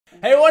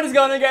Hey, what is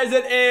going on, guys?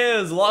 It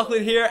is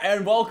Lachlan here,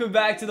 and welcome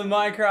back to the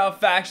Minecraft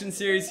faction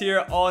series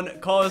here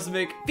on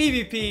Cosmic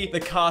PvP, the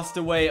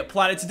Castaway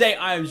Planet. Today,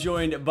 I am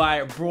joined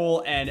by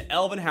Brawl and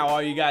Elvin. How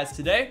are you guys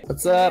today?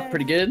 What's up?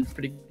 Pretty good.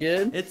 Pretty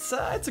good. It's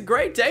a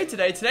great day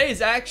today. Today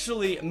is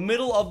actually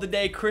middle of the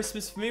day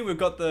Christmas for me. We've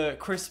got the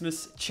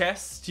Christmas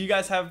chest. Do you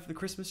guys have the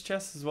Christmas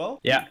chest as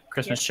well? Yeah,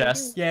 Christmas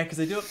chest. Yeah, because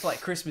they do it for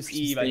like Christmas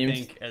Eve, I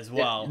think, as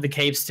well. Yeah, the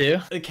capes too.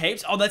 The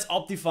capes? Oh, that's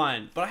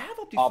Optifine. But I have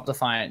Optifine.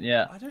 Optifine,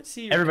 yeah. I don't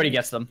see Everybody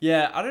gets them.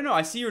 Yeah, I don't know.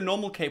 I see your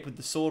normal cape with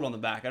the sword on the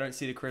back. I don't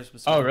see the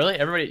Christmas one. Oh, really?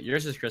 Everybody,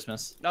 yours is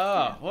Christmas.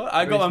 Oh, well,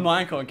 I got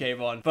my Minecraft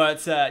cape on.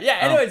 But yeah,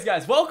 anyways,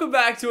 guys, welcome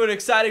back to an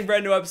exciting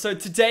brand new episode.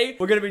 Today,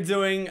 we're going to be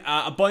doing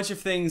a bunch of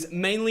things,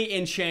 mainly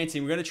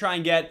enchanting. We're going to try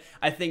and get,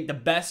 I think, the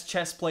best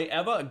chest plate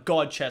ever, a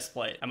god chest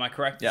plate. Am I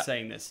correct in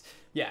saying this?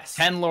 Yes.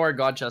 10 lore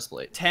god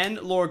chestplate. 10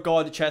 lore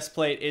god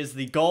chestplate is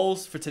the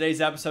goals for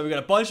today's episode. We've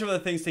got a bunch of other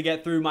things to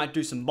get through. Might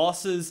do some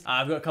bosses.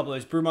 I've got a couple of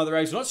those brood mother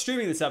eggs. We're not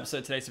streaming this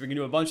episode today, so we can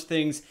do a bunch of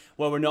things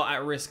where we're not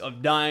at risk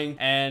of dying.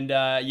 And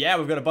yeah,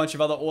 we've got a bunch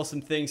of other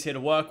awesome things here to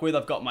work with.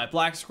 I've got my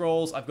black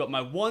scrolls. I've got my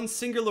one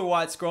singular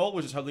white scroll,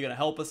 which is hopefully going to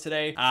help us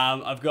today.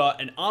 I've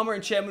got an armor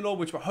enchantment orb,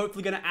 which we're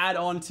hopefully going to add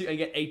on to and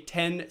get a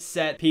 10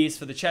 set piece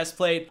for the chest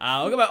plate.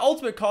 I've got my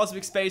ultimate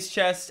cosmic space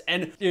chest,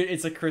 and dude,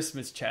 it's a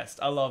Christmas chest.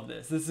 I love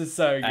this. This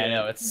is so good. I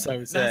know, it's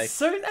so sick.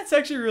 That's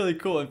actually really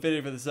cool and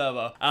fitting for the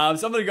server. So I'm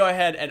going to go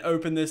ahead and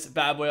open this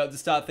bad boy up to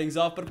start things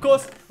off. But of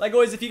course, like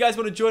always, if you guys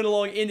want to join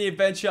along in the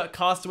adventure,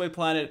 Castaway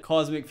Planet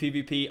Cosmic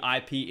PvP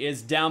IP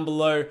is down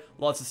below.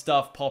 Lots of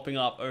stuff popping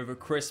up over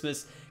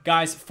Christmas.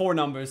 Guys, 4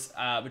 numbers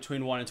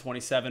between 1 and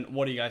 27.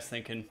 What are you guys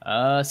thinking?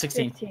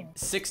 16.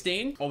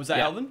 16? What was that,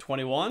 Alvin?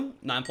 21.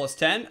 9 plus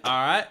 10. All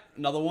right.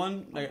 Another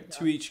one. I got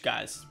 2 each,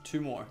 guys.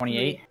 2 more.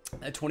 28.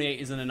 28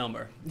 isn't a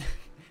number.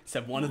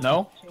 Said 1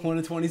 to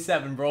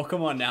 27, bro.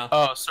 Come on now.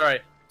 Oh,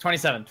 sorry.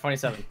 27.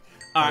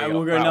 All right,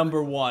 we'll go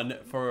number 1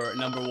 for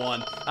number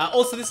 1.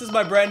 Also, this is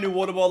my brand new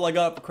water bottle I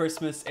got for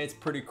Christmas. It's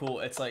pretty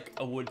cool. It's like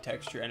a wood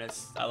texture and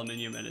it's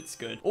aluminium and it's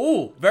good.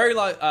 Oh, very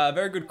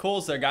good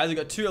calls there, guys. I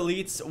got 2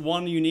 elites,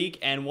 1 unique,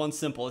 and 1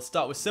 simple. Let's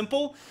start with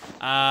simple.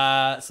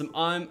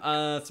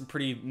 Some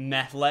pretty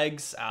meh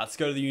legs. Let's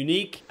go to the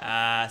unique.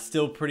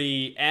 Still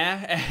pretty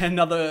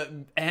another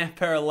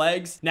pair of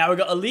legs. Now we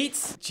got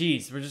elites.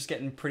 Jeez, we're just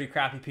getting pretty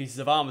crappy pieces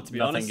of armor, to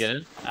be honest. Nothing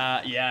good.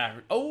 Yeah.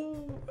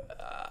 Oh.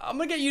 I'm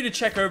gonna get you to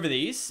check over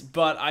these,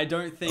 but I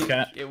don't think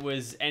it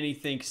was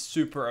anything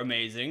super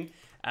amazing.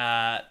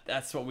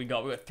 That's what we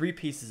got. We got 3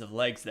 pieces of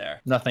legs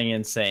there. Nothing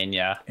insane,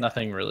 yeah.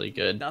 Nothing really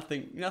good.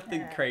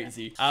 Nothing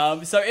crazy.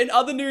 So in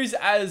other news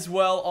as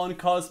well on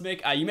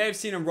Cosmic, you may have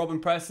seen in Robin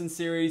Preston's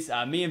series,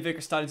 me and Vic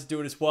are starting to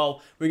do it as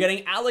well. We're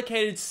getting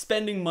allocated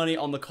spending money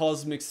on the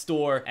Cosmic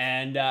store,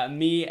 and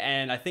me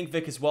and I think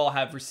Vic as well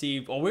have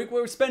received, or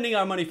we're spending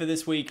our money for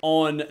this week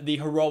on the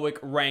heroic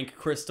rank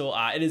crystal.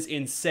 It is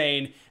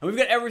insane, and we've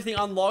got everything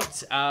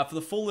unlocked. For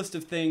the full list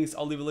of things,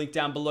 I'll leave a link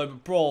down below,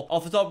 but Brawl,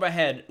 off the top of my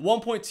head,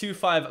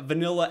 1.25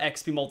 vanilla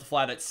XP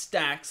multiplier that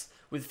stacks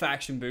with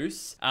faction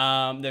boosts.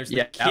 There's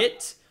the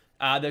kit.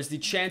 There's the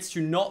chance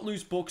to not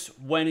lose books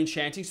when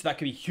enchanting, so that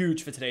could be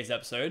huge for today's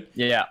episode.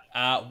 Yeah.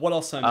 What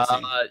else am I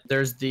missing?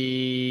 There's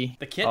the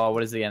kit. Oh,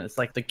 what is it again? It's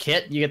like the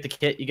kit. You get the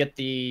kit. You get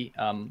the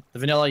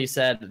vanilla. You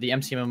said the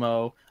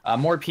MCMMO.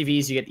 More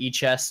PVs. You get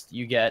e-chest.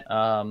 You get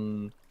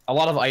a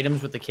lot of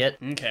items with the kit.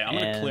 Okay, I'm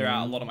going to clear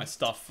out a lot of my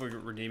stuff for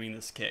redeeming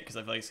this kit because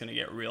I feel like it's going to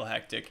get real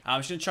hectic. I'm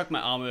just going to chuck my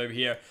armor over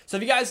here. So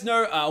if you guys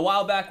know, a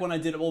while back when I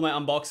did all my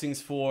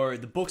unboxings for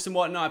the books and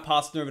whatnot, I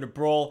passed it over to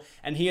Brawl,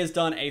 and he has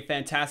done a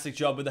fantastic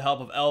job with the help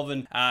of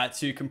Elvin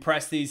to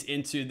compress these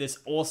into this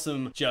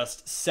awesome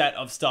just set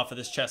of stuff for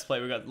this chest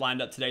plate we got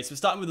lined up today. So we're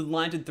starting with the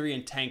Lantern 3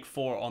 and Tank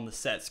 4 on the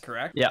sets,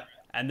 correct? Yeah.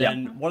 And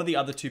then what are the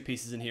other 2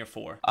 pieces in here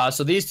for?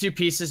 So these 2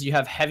 pieces, you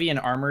have heavy and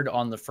armored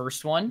on the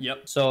first one.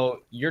 Yep.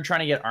 So you're trying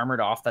to get armored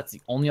off. That's the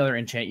only other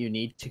enchant you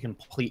need to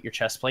complete your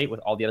chest plate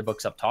with all the other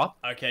books up top.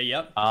 Okay,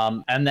 yep.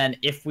 And then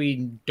if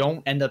we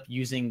don't end up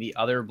using the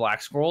other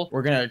black scroll,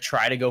 we're going to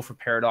try to go for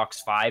Paradox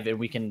 5,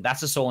 and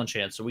that's a soul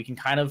enchant. So we can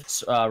kind of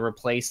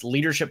replace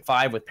Leadership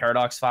 5 with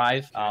Paradox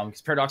 5,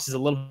 because Paradox is a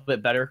little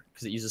bit better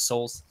because it uses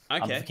souls.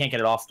 Okay. If we can't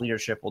get it off,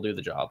 Leadership will do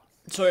the job.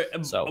 So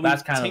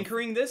that's kind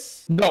tinkering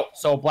this? No,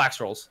 so black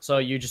scrolls. So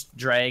you just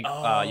drag,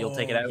 you'll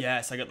take it out.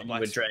 Yes, I got the black.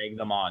 You would drag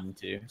them on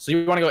too. So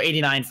you want to go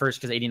 89 first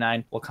because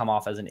 89 will come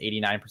off as an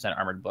 89%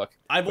 armored book.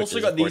 I've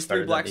also got these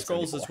 3 black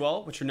scrolls as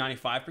well, which are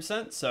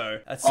 95%. So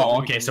that's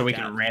okay. So we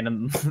can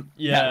random.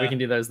 Yeah, we can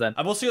do those then.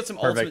 I've also got some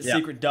ultimate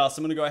secret dust.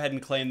 I'm gonna go ahead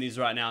and claim these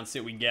right now and see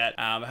what we get.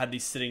 I had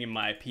these sitting in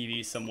my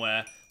PV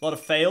somewhere. A lot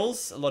of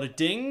fails, a lot of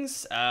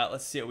dings.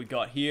 Let's see what we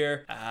got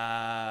here.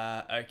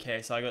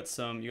 Okay, so I got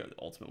you got the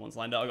ultimate ones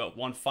lined up. I got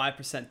 1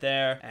 5%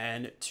 there,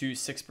 and 2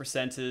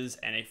 6%ers,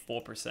 and a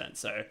 4%.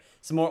 So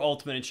some more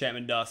ultimate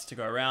enchantment dust to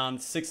go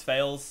around. 6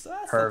 fails.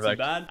 That's not too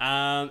bad.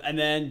 And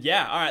then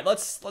yeah, all right.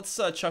 Let's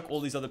chuck all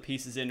these other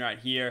pieces in right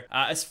here.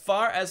 As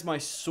far as my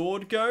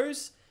sword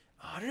goes,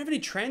 Oh, I don't have any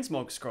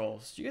transmog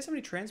scrolls. Do you guys have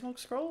any transmog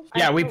scrolls?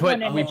 Yeah, we put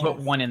chest.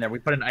 one in there. We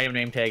put an item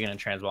name tag and a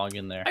transmog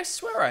in there. I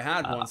swear I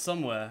had one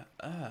somewhere.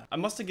 I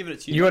must have given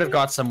it to you. You would have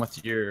got some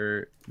with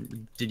your.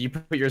 Did you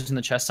put yours in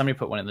the chest? Somebody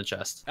put one in the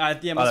chest.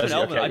 Yeah, must have been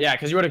Elvin. Okay. Yeah,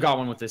 because you would have got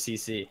one with the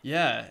CC.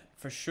 Yeah,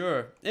 for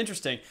sure.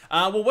 Interesting.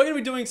 Well, we're going to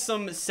be doing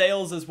some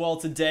sales as well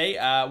today.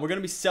 We're going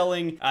to be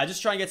selling,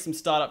 just trying to get some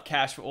startup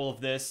cash for all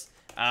of this.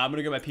 I'm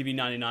going to go my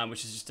PB99,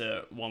 which is just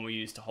a one we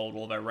use to hold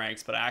all of our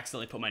ranks, but I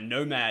accidentally put my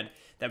Nomad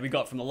that we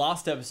got from the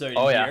last episode in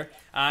here.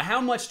 How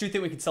much do you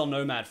think we could sell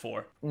Nomad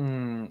for?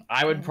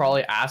 I would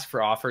probably ask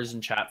for offers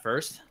in chat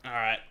first. All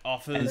right,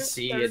 offers. And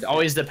see, it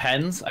always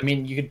depends. I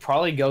mean, you could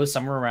probably go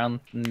somewhere around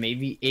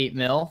maybe 8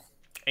 mil.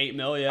 8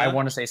 mil, yeah. I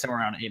want to say somewhere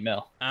around 8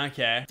 mil.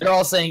 Okay. They're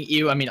all saying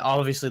EU. I mean,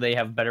 obviously they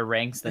have better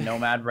ranks than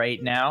Nomad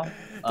right now.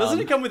 Doesn't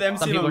it come with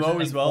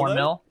MCMMO as well, 4 though?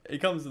 Mil. It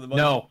comes with the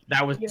money. No,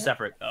 that was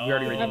separate. We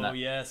already redeemed that. Oh,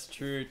 yes,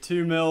 true.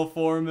 2 mil,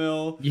 4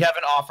 mil. You have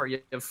an offer.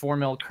 You have 4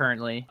 mil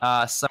currently.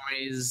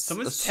 Someone's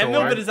 10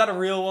 mil, but is that a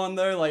real one,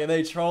 though? Like, are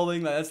they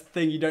trolling? Like, that's the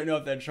thing. You don't know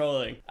if they're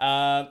trolling.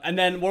 And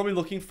then what are we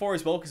looking for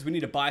as well? Because we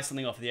need to buy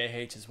something off of the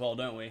AH as well,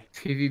 don't we?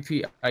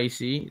 PvP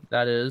Icy,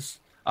 that is.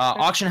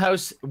 Auction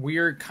house,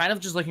 we're kind of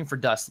just looking for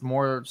dust,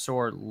 more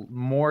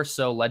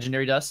so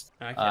legendary dust,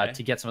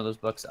 to get some of those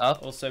books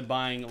up. Also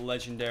buying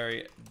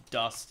legendary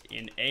dust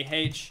in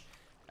AH.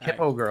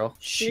 Hippo girl,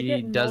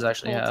 she does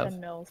actually have.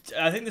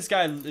 I think this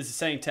guy is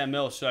saying 10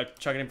 mil. Should I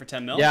chuck it in for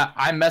 10 mil? Yeah,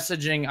 I'm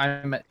messaging.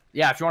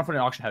 Yeah, if you want to put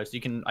an auction house, you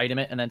can item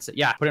it and then say,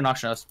 yeah, put in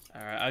auction house.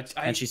 All right.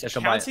 And she said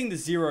she'll buy it. Counting the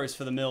zeros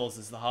for the mills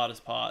is the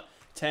hardest part.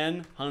 10,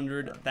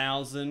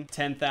 100,000,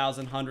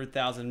 10,000,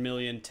 100,000,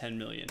 million, 10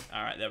 million.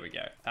 All right, there we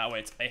go. Oh,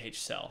 wait, it's AH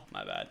sell.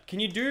 My bad. Can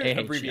you do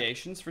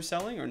abbreviations for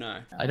selling or no?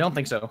 I don't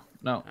think so.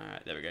 No. All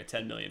right, there we go.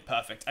 10 million.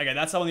 Perfect. Okay,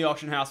 that's all in the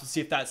auction house. We'll see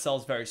if that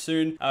sells very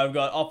soon. We've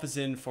got offers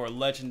in for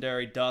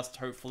legendary dust,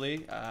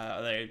 hopefully.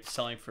 Are they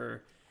selling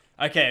for...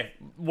 Okay,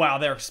 wow,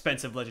 they're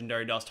expensive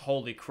legendary dust.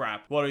 Holy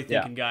crap. What are we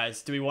thinking,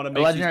 guys? Do we want to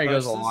make legendary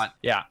goes a lot.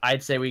 Yeah,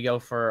 I'd say we go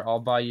for, I'll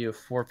buy you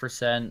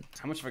 4%.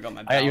 How much have I got in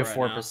my I got you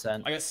right 4%.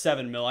 Now? I got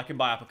 7 mil. I can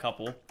buy up a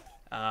couple.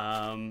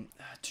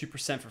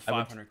 2% for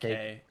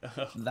 500k.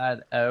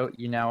 That out.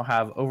 You now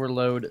have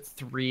Overload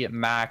 3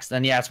 max.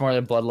 Then yeah, it's more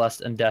like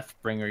Bloodlust and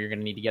Deathbringer. You're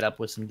gonna need to get up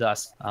with some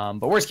dust.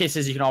 But worst case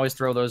is you can always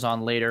throw those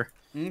on later.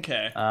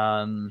 Okay.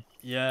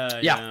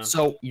 Yeah.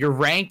 So your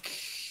rank.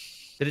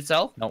 Did it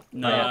sell? No.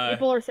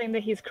 People are saying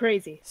that he's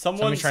crazy.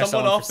 Someone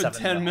offered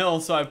 10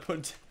 mil, so I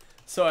put...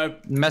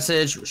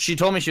 Message. She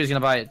told me she was gonna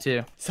buy it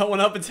too.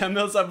 Someone up at 10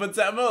 mil, so I put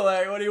 10 mil.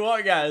 Like, what do you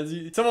want, guys?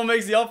 Someone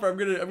makes the offer. I'm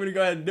gonna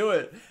go ahead and do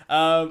it.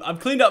 I've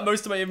cleaned up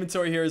most of my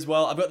inventory here as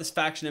well. I've got this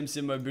faction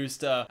MCMO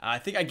booster. I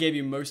think I gave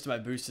you most of my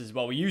boosters as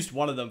well. We used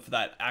one of them for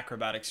that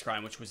acrobatics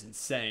crime, which was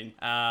insane.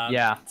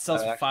 Yeah. It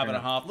sells for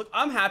 5.5. Look,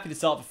 I'm happy to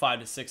sell it for 5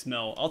 to 6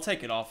 mil. I'll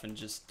take it off and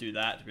just do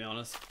that, to be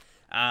honest.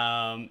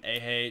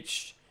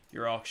 AH.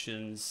 Your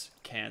auctions,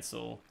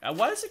 cancel.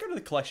 Why does it go to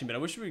the collection bin? I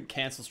wish we could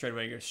cancel straight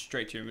away and go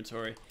straight to your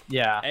inventory.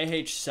 Yeah.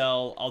 AH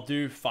sell, I'll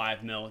do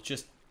 5 mil.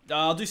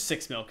 I'll do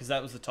 6 mil because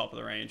that was the top of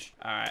the range.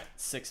 All right,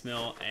 6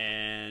 mil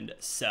and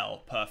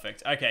sell.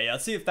 Perfect. Okay, yeah,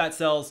 let's see if that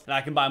sells. And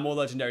I can buy more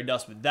legendary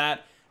dust with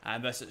that. I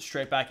invest it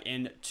straight back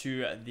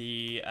into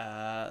the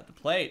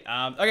plate.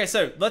 Okay,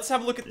 so let's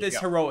have a look at this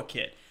heroic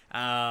kit.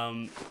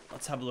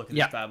 Let's have a look at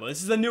this bad boy.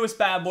 This is the newest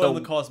bad boy on the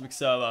Cosmic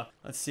server.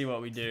 Let's see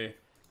what we do.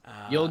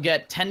 You'll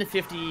get 10 to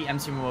 50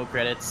 MCMO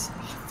credits,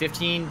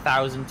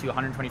 15,000 to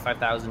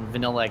 125,000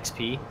 vanilla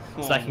XP,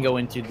 so that can go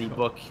into the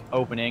book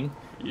opening.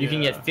 You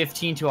can get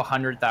 15 to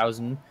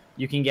 100,000.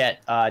 You can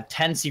get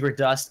 10 secret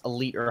dust,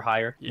 elite or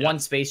higher, 1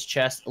 space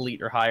chest,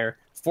 elite or higher,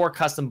 4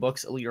 custom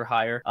books, elite or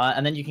higher,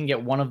 and then you can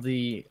get one of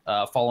the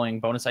following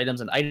bonus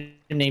items: an item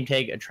name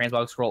tag, a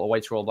transmog scroll, a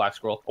white scroll, a black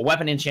scroll, a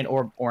weapon enchant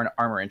orb, or an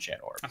armor enchant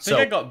orb. I think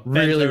I got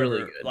really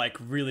good, like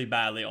really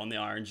badly on the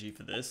RNG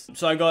for this.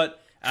 So I got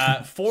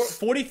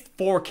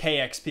 44k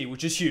XP,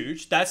 which is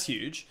huge. That's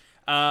huge.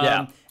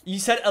 You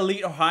said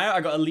elite or higher. I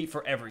got elite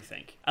for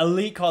everything.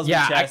 Elite cosmic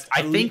chest.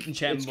 I think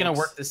enchantment it's gonna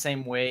work the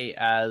same way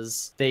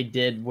as they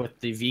did with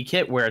the V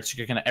kit, where it's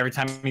gonna every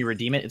time you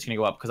redeem it, it's gonna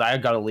go up. Because I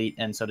got elite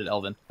and so did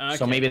Elvin. Okay.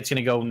 So maybe it's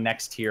gonna go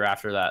next tier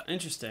after that.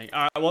 Interesting.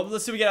 All right. Well,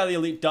 let's see what we get out of the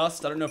elite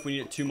dust. I don't know if we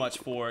need it too much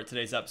for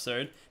today's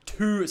episode.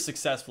 2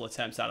 successful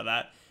attempts out of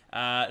that.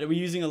 Are we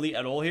using elite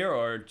at all here,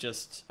 or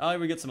just... Oh,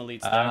 we get some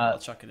elites there. I'll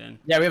chuck it in.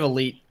 Yeah, we have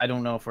elite. I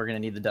don't know if we're going to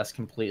need the dust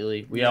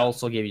completely. We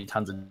also gave you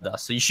tons of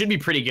dust, so you should be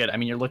pretty good. I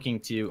mean, you're looking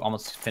to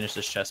almost finish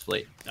this chest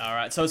plate. All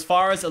right, so as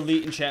far as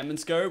elite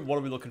enchantments go, what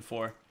are we looking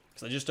for?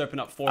 Because I just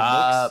opened up 4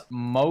 books.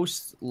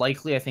 Most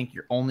likely, I think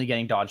you're only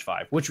getting dodge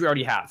 5, which we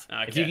already have.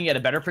 Okay. If you can get a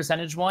better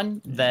percentage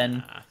one,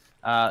 then...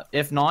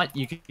 if not,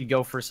 you could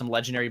go for some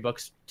legendary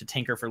books to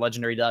tinker for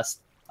legendary dust.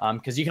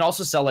 Because you can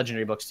also sell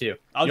legendary books too.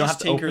 I'll just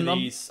tinker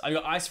these. I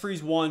got Ice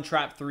Freeze 1,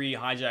 Trap 3,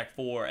 Hijack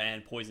 4,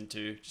 and Poison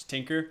 2. Just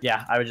tinker.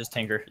 Yeah, I would just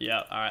tinker.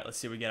 Yeah. All right. Let's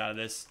see what we get out of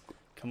this.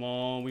 Come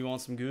on, we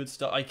want some good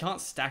stuff. I can't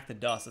stack the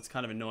dust. That's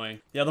kind of annoying.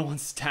 The other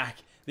ones stack.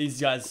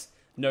 These guys,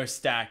 No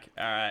stack.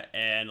 All right,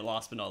 and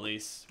last but not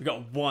least, we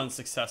got one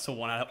successful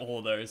one out of all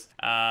of those,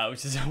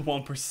 which is a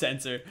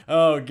 1%er.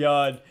 Oh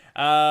god.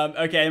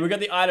 Okay, and we got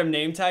the item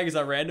name tag as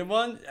our random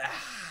one.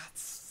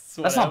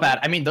 That's not bad.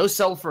 I mean, those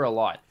sell for a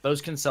lot.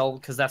 Those can sell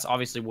because that's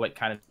obviously what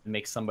kind of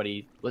makes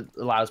somebody, what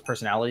allows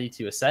personality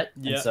to a set.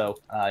 Yeah. And so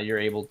you're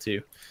able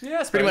to.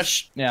 Yeah, pretty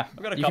much. Yeah.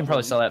 You can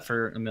probably sell that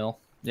for $1 million.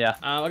 Yeah.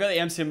 I got the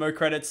MCMO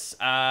credits.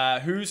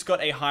 Who's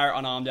got a higher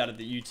unarmed out of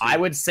the U2? I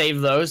would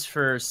save those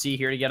for C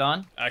here to get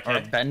on. Okay.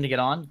 Or Ben to get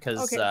on,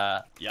 because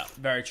yeah,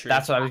 very true.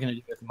 that's what I was gonna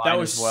do with mine that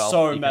was as well.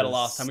 So meta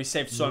last time. We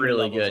saved so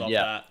really many levels off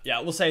that. Yeah,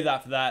 we'll save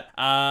that for that.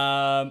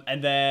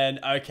 And then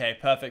okay,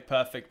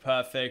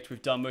 perfect.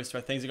 We've done most of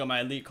our things. I got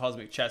my elite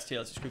cosmic chest here.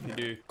 Let's just quickly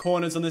do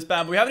corners on this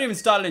bad. But we haven't even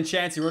started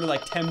enchanting. We're only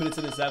like 10 minutes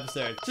in this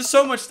episode. Just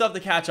so much stuff to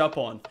catch up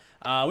on.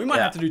 We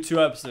might have to do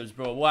 2 episodes,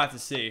 bro. We'll have to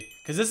see.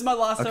 Because this is my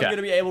last time I'm going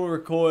to be able to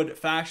record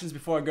factions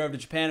before I go over to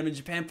Japan. I'm in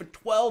Japan for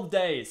 12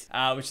 days,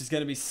 which is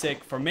going to be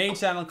sick for main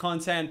channel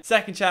content.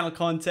 Second channel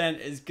content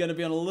is going to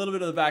be on a little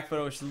bit of the back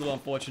foot, which is a little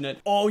unfortunate.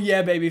 Oh,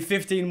 yeah, baby.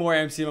 15 more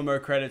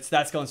MCMMO credits.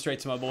 That's going straight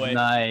to my boy.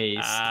 Nice.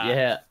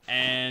 Yeah.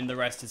 And the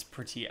rest is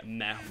pretty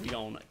meh. We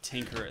don't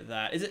tinker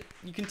that. Is it?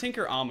 You can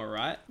tinker armor,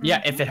 right?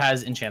 Yeah, if it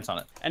has enchants on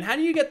it. And how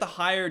do you get the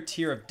higher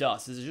tier of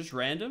dust? Is it just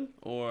random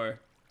or...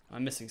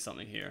 I'm missing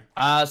something here.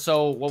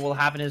 So what will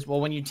happen is, well,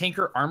 when you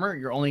tinker armor,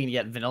 you're only gonna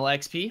get vanilla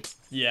XP.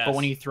 Yeah. But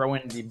when you throw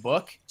in the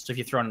book, so if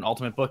you throw in an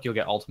ultimate book, you'll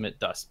get ultimate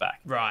dust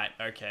back. Right.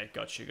 Okay.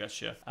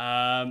 Gotcha.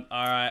 All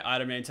right.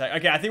 Item name tag.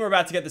 Okay. I think we're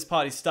about to get this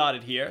party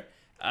started here.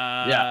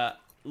 Yeah.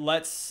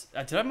 Let's.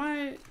 Did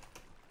my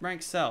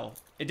rank sell?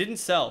 It didn't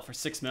sell for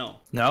 6 mil.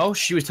 No,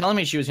 she was telling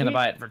me she was gonna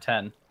buy it for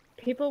 10.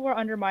 People were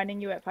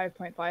undermining you at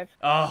 5.5.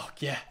 Oh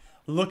yeah.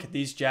 Look at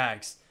these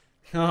jags.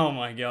 Oh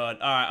my god.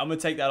 All right, I'm gonna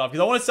take that off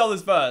because I want to sell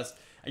this first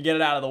and get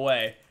it out of the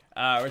way.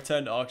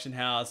 Return to auction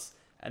house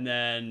and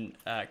then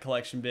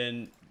collection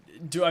bin.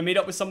 Do I meet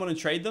up with someone and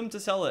trade them to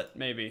sell it?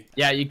 Maybe.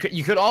 Yeah,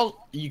 you could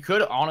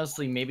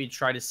honestly maybe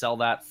try to sell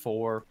that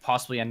for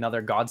possibly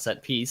another god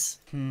set piece.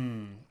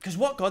 Because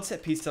what god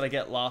set piece did I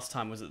get last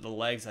time? Was it the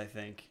legs? I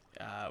think,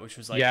 which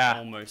was like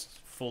almost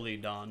fully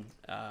done.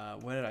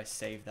 Where did I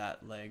save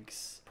that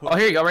legs? Oh,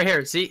 here you go, right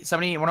here. See,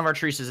 one of our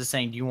trees is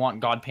saying, "Do you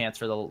want god pants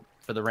for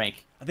the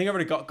rank?" I think I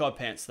already got god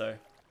pants though.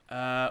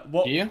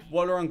 What Do you?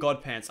 What are on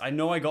god pants? I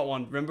know I got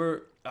one.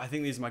 Remember, I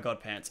think these are my god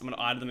pants. I'm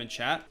gonna add them in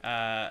chat.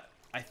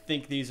 I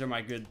think these are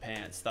my good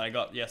pants that I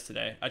got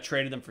yesterday. I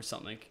traded them for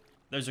something.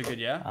 Those are good,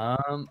 yeah?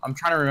 I'm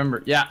trying to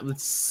remember. Yeah,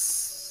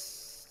 let's...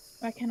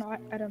 I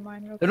don't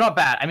mind. They're not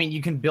bad. I mean,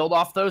 you can build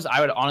off those.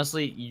 I would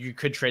honestly, you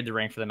could trade the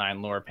rank for the 9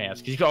 lower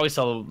pants because you could always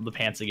sell the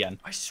pants again.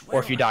 I swear.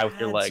 Or if you die with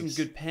your legs.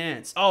 Some good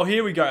pants. Oh,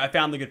 here we go. I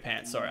found the good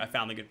pants. Sorry, I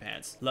found the good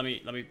pants. Let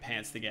me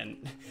pants again.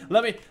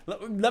 let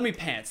me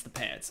pants the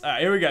pants. All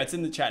right, here we go. It's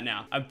in the chat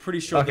now. I'm pretty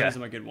sure those are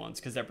my good ones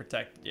because they're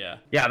protected. Yeah.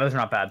 Yeah, those are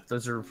not bad.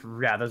 Those are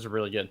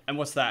really good. And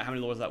what's that? How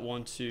many lore is that?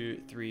 1,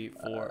 2, 3,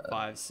 4,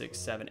 5, 6,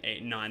 7,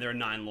 8, 9. There are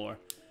 9 lore.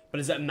 But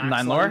is that max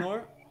 9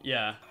 lore?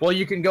 Yeah. Well,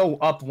 you can go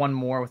up 1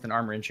 more with an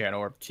armor enchant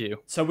or 2.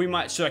 So we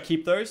might. Should I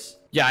keep those?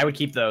 Yeah, I would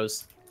keep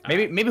those.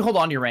 Maybe hold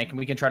on to your rank and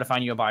we can try to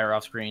find you a buyer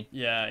off screen.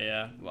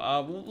 Yeah.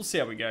 We'll see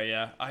how we go.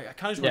 Yeah. I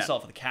kind of just want to sell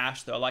it for the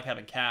cash though. I like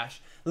having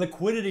cash.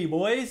 Liquidity,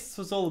 boys. That's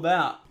what it's all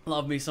about.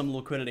 Love me some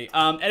liquidity.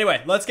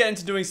 Anyway, let's get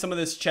into doing some of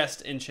this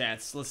chest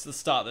enchants. Let's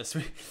start this.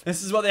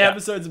 This is what the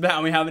episode's about,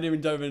 and we haven't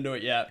even dove into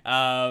it yet.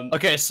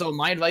 Okay, so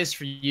my advice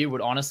for you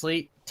would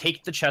honestly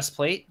take the chest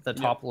plate, the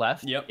top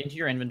left, into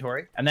your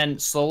inventory, and then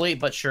slowly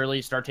but surely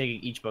start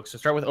taking each book. So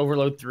start with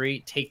Overload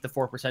 3, take the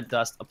 4%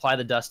 dust, apply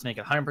the dust to make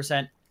it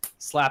 100%,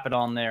 slap it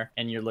on there,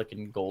 and you're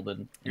looking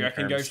golden. You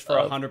reckon go for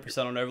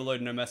 100% on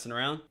Overload, no messing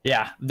around?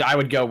 Yeah, I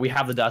would go. We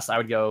have the dust. I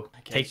would go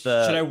take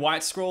the... Should I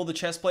white scroll the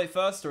chest plate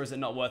first, or is it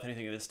not worth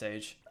anything at this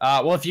stage?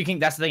 Well, if you can,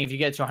 that's the thing. If you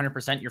get to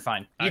 100%, you're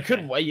fine. You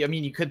could, I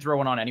mean, you could throw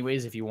one on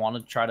anyways if you want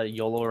to try to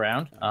YOLO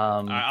around.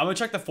 All right, I'm gonna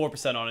check the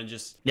 4% on and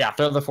just... Yeah,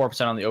 throw the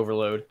 4% on the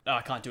Overload. Oh,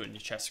 I can't do it in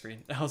your chest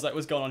screen. I was like,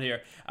 what's going on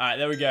here? All right,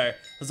 there we go.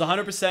 There's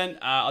 100%.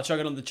 I'll chuck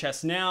it on the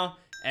chest now.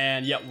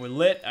 And yep, we're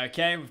lit.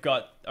 Okay, we've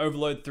got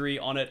Overload 3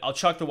 on it. I'll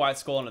chuck the white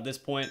skull on at this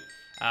point,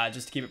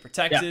 just to keep it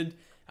protected. Yeah.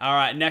 All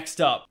right,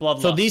 next up,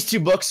 Bloodlust. So these 2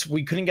 books,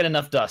 we couldn't get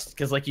enough dust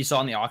because, like you saw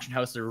in the auction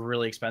house, they're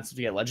really expensive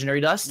to get legendary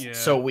dust. Yeah.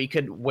 So we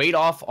could wait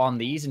off on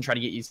these and try to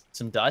get you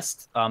some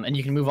dust. And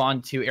you can move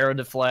on to Arrow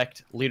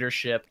Deflect,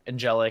 Leadership,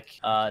 Angelic,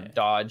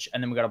 Dodge,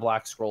 and then we got a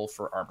black scroll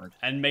for Armored.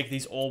 And make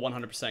these all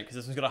 100% because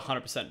this one's got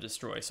 100%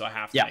 destroy, so I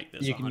have to make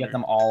this. You can get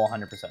them all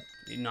 100%.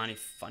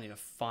 I need a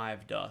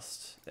 5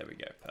 dust. There we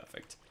go,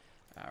 perfect.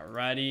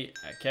 Alrighty,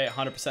 okay,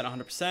 100%,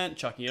 100%,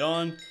 chucking it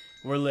on.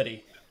 We're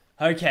litty.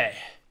 Okay.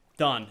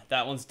 Done.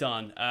 That one's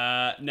done.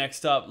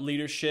 Next up,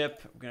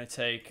 Leadership. I'll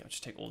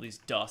just take all these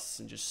dusts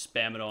and just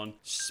spam it on.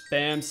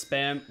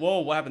 Spam. Whoa,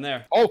 what happened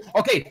there? Oh,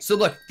 okay. So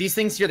look, these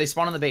things here, they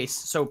spawn on the base.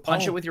 So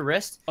punch it with your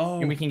wrist,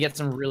 and we can get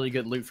some really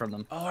good loot from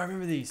them. Oh, I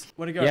remember these.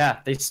 Where'd it go?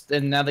 Yeah,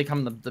 and now they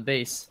come to the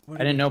base. I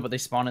didn't know, but they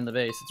spawn in the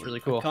base. It's really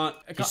cool. I can't,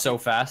 He's so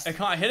fast. I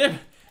can't hit him.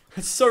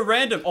 It's so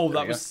random. Oh,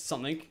 that was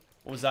something.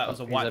 What was that? It was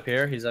a He's white. up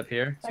here. He's up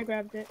here. I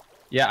grabbed it.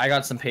 Yeah, I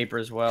got some paper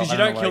as well. Because you I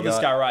don't know kill what I this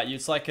got. guy, right?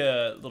 It's like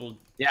a little.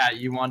 Yeah,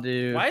 you want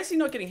to. Why is he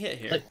not getting hit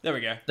here? There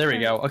we go. There we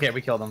go. Okay, we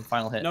killed him.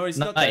 Final hit. No, he's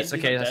not dead. Nice. He's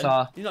Okay, not I dead.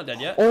 saw. He's not dead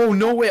yet. Oh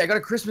no way! I got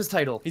a Christmas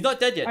title. He's not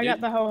dead yet, I dude.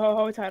 got the ho ho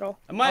ho title.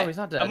 Am I? Oh, he's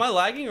not dead. Am I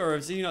lagging or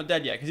is he not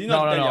dead yet? Because he's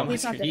No, not dead yet no, on no. my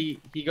He's not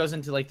screen. He goes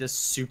into like this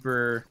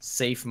super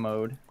safe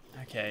mode.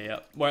 Okay, yeah.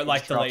 Where it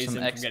like Just drop delays some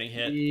him from getting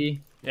hit. XP.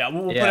 Yeah,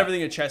 we'll put Yeah.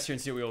 everything in a chest here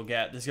and see what we all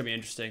get. This is gonna be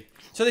interesting.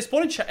 So they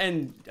spawn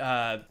in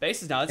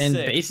bases now. That's And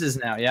sick. bases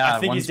now. Yeah. I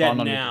think one he's dead spawned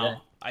on me today.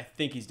 now. I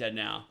think he's dead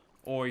now.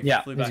 Or he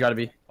Yeah, flew he's back got to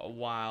be. a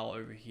while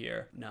over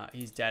here. No,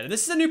 he's dead. And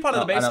this is a new part of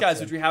No, the I base, don't guys,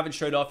 see which we haven't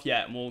showed off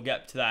yet, and we'll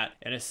get to that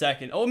in a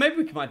second. Oh, maybe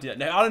we might do that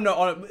now. I don't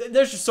know.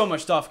 There's just so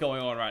much stuff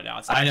going on right now.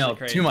 It's I know. actually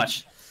crazy. Too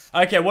much.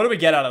 Okay, what do we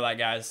get out of that,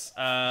 guys?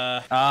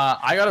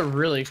 I got a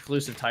really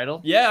exclusive title.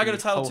 Yeah, I got a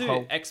title Ho, too.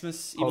 ho,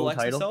 Xmas, ho Evil X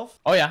title. himself.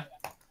 Oh yeah.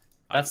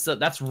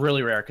 That's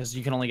really rare because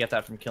you can only get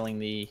that from killing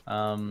the Okay,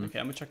 I'm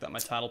gonna check that on my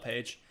title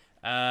page.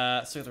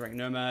 So the rank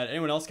Nomad.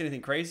 Anyone else get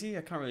anything crazy?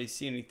 I can't really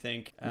see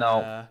anything.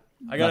 No,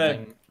 I got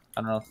nothing.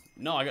 I don't know.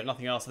 No, I got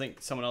nothing else. I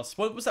think someone else.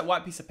 What was that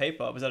white piece of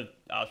paper? Was that?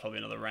 Oh, it's probably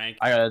another rank.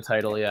 I got a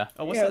title. Yeah.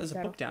 Oh, what's Yeah, that? There's a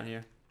title. book down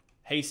here.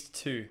 Haste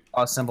 2.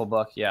 Oh, simple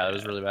book. Yeah, that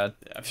was really bad.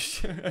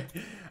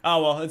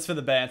 Oh well, it's for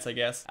the bands, I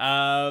guess.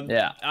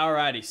 Yeah.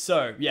 Alrighty,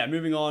 so yeah,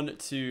 moving on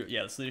to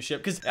this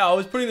leadership because I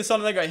was putting this on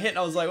and I got hit and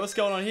I was like, what's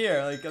going on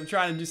here? Like I'm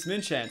trying to do some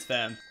enchants,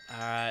 fam. All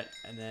right,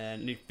 and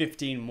then need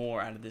 15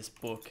 more out of this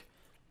book.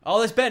 Oh,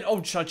 there's Ben.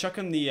 Oh, should I chuck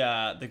him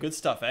the good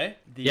stuff, eh?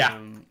 Yeah.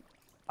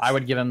 I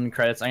would give him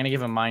credits. I'm gonna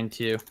give him mine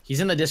too. He's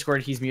in the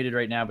Discord. He's muted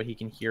right now, but he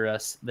can hear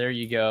us. There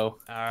you go.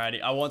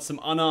 Alrighty, I want some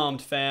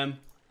unarmed, fam.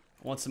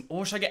 I want some.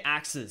 Or should I get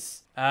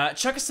axes?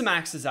 Chuck us some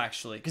axes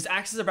actually, because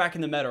axes are back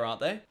in the meta, aren't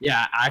they?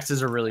 Yeah,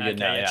 axes are really good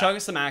now. yeah, Yeah. chuck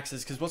us some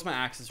axes, because what's my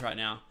axes right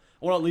now?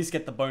 I want to at least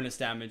get the bonus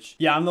damage.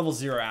 Yeah, I'm level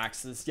 0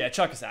 axes. Yeah,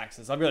 chuck us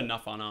axes. I've got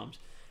enough unarmed.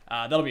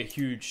 That'll be a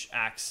huge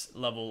axe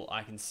level.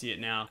 I can see it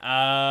now.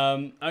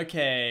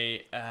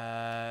 Okay.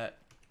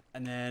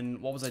 And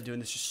then what was I doing?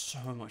 There's just so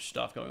much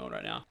stuff going on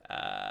right now.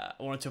 I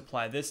wanted to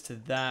apply this to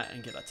that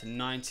and get that to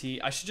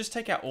 90. I should just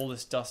take out all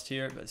this dust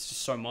here, but it's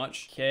just so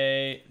much.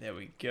 Okay, there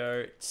we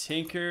go.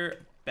 Tinker.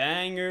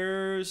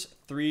 Bangers,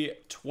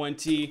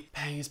 320.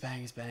 Bangers,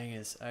 bangers,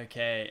 bangers.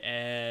 Okay,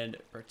 and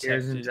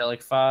Here's protected.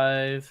 Angelic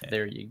 5.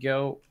 There you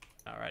go.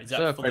 All right, is Still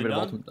that have quite a fully bit of done?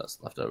 ultimate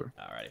dust left over.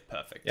 All right,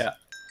 perfect. Yeah.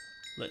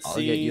 Let's I'll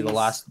see. get you the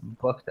last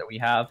book that we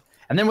have.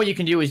 And then what you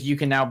can do is you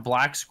can now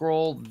black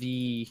scroll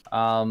the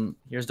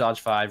here's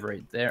dodge 5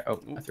 right there. Oh,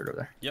 I threw it over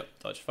there. Yep,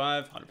 dodge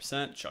 5,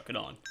 100%. Chuck it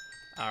on.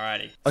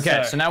 Alrighty.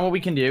 Okay, so now what we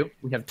can do,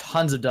 we have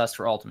tons of dust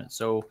for ultimate.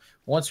 So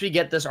once we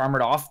get this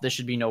armored off, this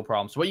should be no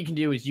problem. So what you can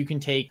do is you can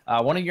take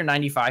one of your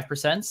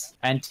 95%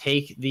 and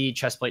take the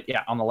chest plate,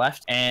 on the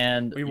left,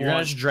 and you're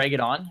gonna just drag it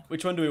on.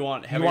 Which one do we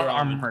want? You Heavy want or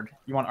armored.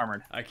 You want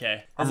armored.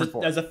 Okay. Armored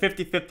There's a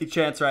 50-50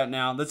 chance right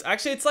now. That's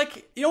actually, it's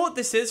like, you know what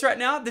this is right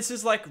now? This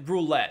is like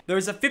roulette.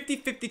 There's a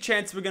 50-50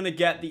 chance we're gonna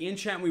get the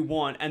enchant we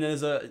want, and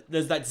there's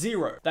that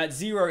 0. That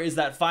 0 is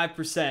that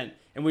 5%.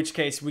 In which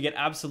case, we get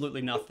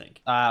absolutely nothing.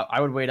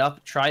 I would wait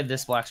up. Try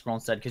this black scroll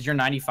instead, because you're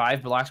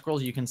 95 black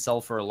scrolls you can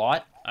sell for a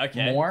lot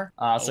more.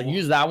 So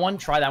use that one.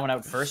 Try that one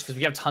out first, because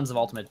we have tons of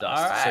ultimate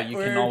dust. All right, so you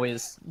can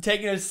always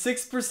taking a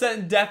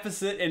 6%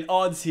 deficit in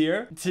odds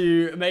here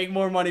to make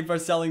more money for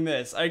selling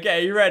this.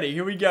 Okay, you ready?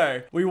 Here we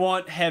go. We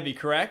want heavy,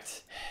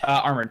 correct?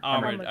 armored.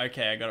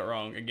 Okay, I got it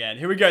wrong again.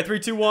 Here we go. 3,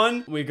 2,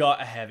 1. We got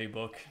a heavy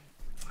book.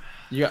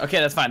 Okay,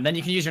 that's fine. Then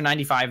you can use your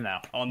 95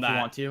 now On if that. you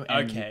want to.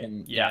 and Okay. you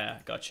can- yeah,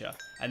 gotcha.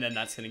 And then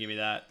that's gonna give me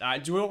that.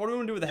 What do we want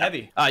to do with the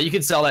heavy? You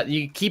could sell that.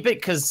 You keep it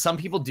because some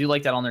people do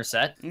like that on their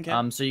set.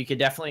 Okay. So you could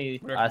definitely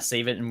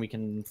save it, and we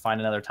can find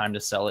another time to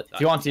sell it.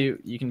 If you want to,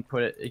 you can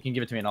put it. You can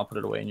give it to me, and I'll put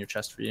it away in your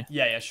chest for you.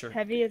 Yeah, sure.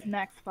 Heavy is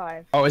max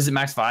 5. Oh, is it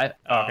max 5?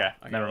 Oh, okay.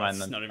 okay, Never well, mind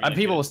that's then. not even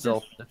People good. will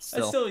still. It's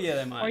still. Yeah,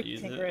 they Or might you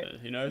use tinker it. it.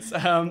 Who knows?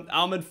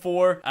 Armored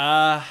 4.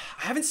 I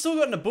haven't still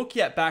gotten a book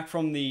yet back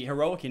from the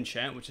heroic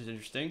enchant, which is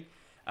interesting.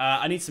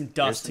 I need some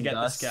dust to get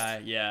this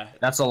guy. Yeah.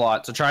 That's a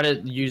lot. So try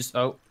to use.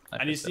 Oh,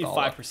 I need to see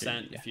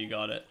 5% if you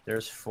got it.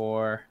 There's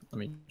 4. Let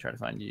me try to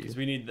find you. Because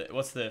we need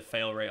what's the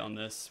fail rate on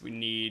this? We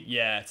need,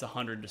 it's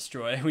 100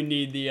 destroy. We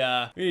need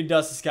we need to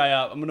dust this guy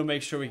up. I'm gonna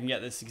make sure we can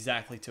get this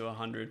exactly to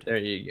 100. There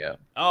you go.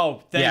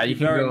 Oh, thank you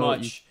can very go-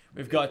 much.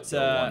 We've got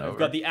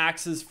the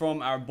axes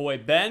from our boy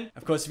Ben.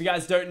 Of course, if you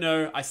guys don't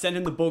know, I send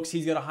him the books.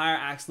 He's got a higher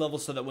axe level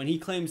so that when he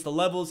claims the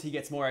levels, he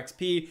gets more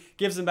XP,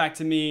 gives them back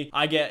to me.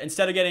 I get,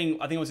 instead of getting,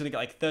 I think I was gonna get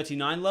like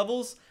 39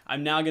 levels,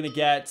 I'm now gonna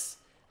get,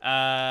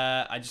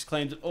 I just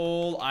claimed it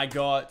all. I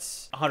got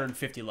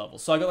 150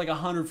 levels. So I got like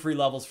 100 free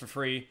levels for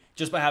free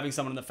just by having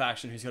someone in the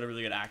faction who's got a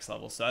really good axe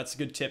level. So that's a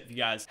good tip if you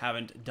guys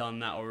haven't done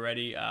that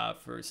already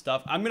for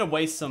stuff. I'm gonna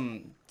waste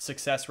some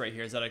success right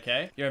here. Is that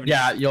okay?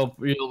 Yeah, you'll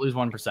lose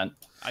 1%.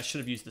 I should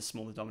have used the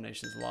smaller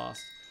dominations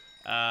last.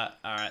 All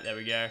right, there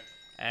we go.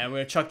 And we're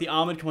gonna chuck the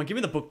armored. Come on, give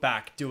me the book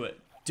back. Do it.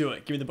 Do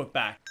it. Give me the book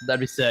back. That'd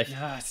be sick.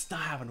 It's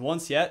not happened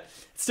once yet.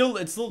 It's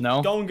still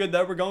No? going good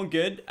though. We're going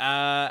good.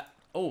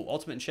 Oh,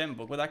 ultimate enchantment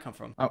book. Where'd that come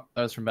from? Oh,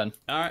 that was from Ben.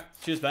 All right,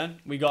 cheers, Ben.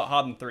 We got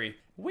Hardened 3.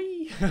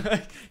 Wee.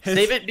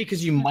 Save it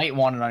because you might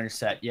want it on your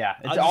set. Yeah,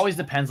 it I'll always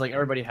depends. Like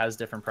everybody has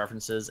different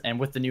preferences, and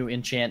with the new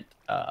enchant,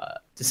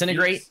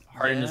 disintegrate,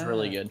 harden is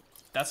really good.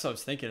 That's what I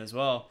was thinking as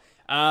well.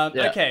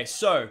 Yeah. Okay,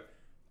 so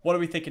what are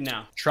we thinking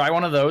now? Try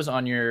one of those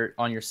on your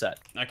set.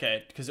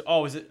 Okay, because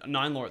is it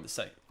 9 lore at the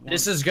sake?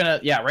 This is gonna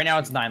right now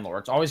it's 9 lore.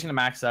 It's always gonna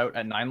max out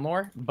at 9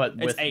 lore, but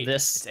It's with 8.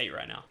 this It's 8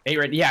 right now. 8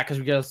 right, because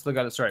we still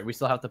got it. Sorry, we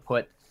still have to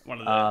put One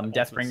of the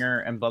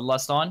Deathbringer and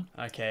Bloodlust on.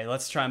 Okay,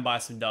 let's try and buy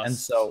some dust. And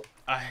so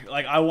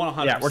I want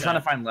 100%. yeah, we're trying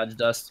to find ledge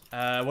dust.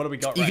 What do we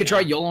got? You right could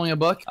try now? YOLOing a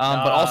book,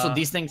 but also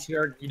these things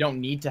here, you don't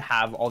need to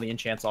have all the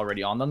enchants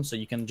already on them, so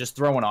you can just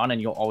throw one on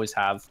and you'll always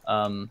have.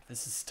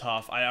 This is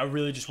tough. I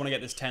really just want to get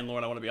this 10 lore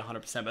and I want to be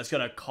 100%, but it's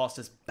gonna cost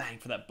us bang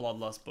for that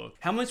Bloodlust book.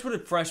 How much would a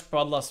fresh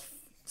Bloodlust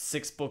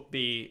 6 book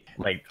be?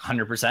 Like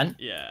 100%.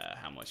 Yeah,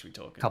 how much are we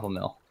talking? Couple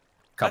mil.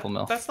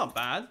 Mil. That's not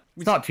bad.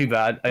 It's not too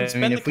bad. I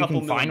mean, if we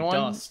can find one,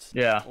 dust,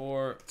 yeah.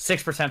 Or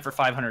 6% for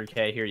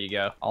 500k. Here you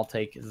go. I'll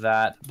take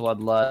that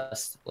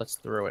Bloodlust. Let's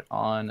throw it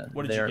on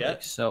what did there. you get?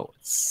 Like so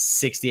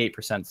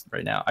 68%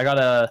 right now. I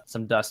got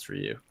some dust for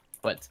you,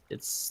 but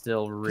it's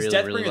still really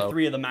Deathbringer low.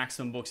 3 are the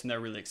maximum books and they're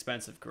really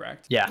expensive,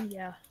 correct? Yeah.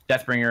 Yeah.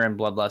 Deathbringer and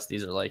Bloodlust.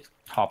 These are like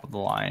top of the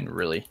line,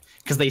 really,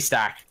 because they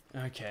stack.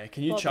 Okay,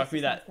 can you Bloodlust chuck me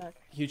is that? not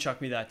Can you chuck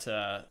me that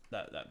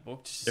that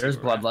book? Just to see There's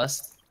where we're at?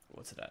 Bloodlust.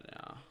 What's it at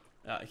now?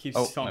 It keeps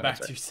Oh, going my back bad,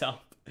 to sorry. yourself.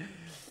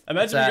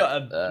 Imagine we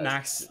got a at?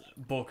 max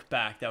book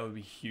back. That would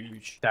be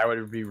huge. That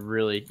would be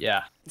really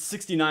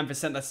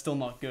 69%. That's still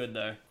not good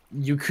though.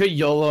 You could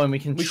YOLO and we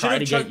can We should try have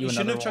to chucked. get you We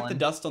shouldn't another have chucked the one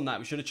dust on that.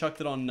 We should have chucked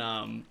it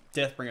on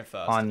Deathbringer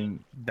first.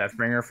 on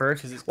Deathbringer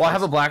first. 'Cause it's Well, I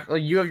have a close.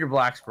 black. You have your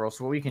black scroll.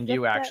 So what we can Get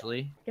do that-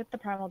 actually. Get the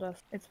primal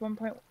dust. It's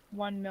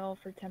 1.1 mil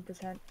for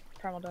 10%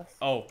 primal dust.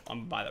 Oh, I'm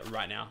gonna buy that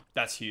right now.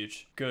 That's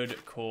huge. Good,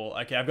 cool.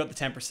 Okay, I've got the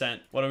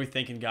 10%. What are we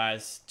thinking,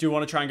 guys? Do you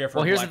want to try and go for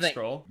Well, a here's black the thing.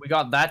 scroll? We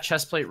got that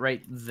chest plate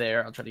right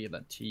there. I'll try to give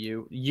that to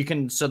you. You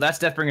can. So that's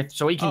Deathbringer.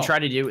 So what you can Oh. try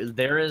to do is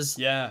there is.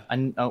 Yeah.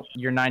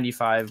 Your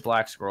 95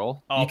 black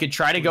scroll. Oh, You could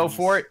try to go please.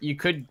 for it. You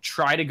could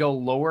try to go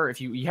lower if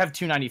you have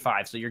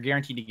 295, so you're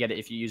guaranteed to get it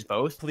if you use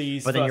both.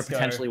 Please, But then you're first go.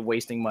 potentially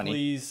wasting money.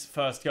 Please,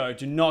 first go.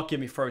 Do not give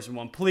me Frozen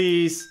 1,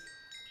 please.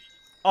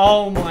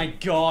 Oh my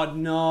god,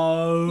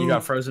 no. You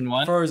got Frozen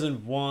 1?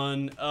 Frozen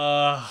 1.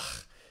 Ugh.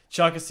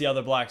 Chuck us the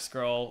other black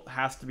scroll.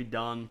 Has to be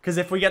done. Because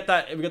if we get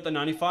that, if we get the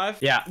 95,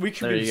 Yeah. we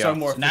could there be you so go.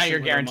 more So now efficient you're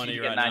with our guaranteed money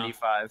to get right now.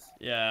 95.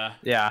 Yeah.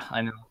 Yeah,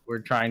 I know. We're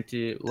trying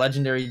to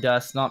legendary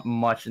dust, not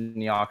much in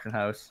the auction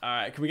house. All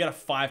right, can we get a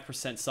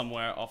 5%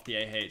 somewhere off the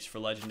AH for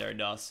legendary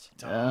dust?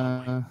 Oh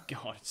my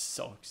god, it's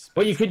so expensive.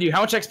 What you could do? How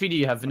much XP do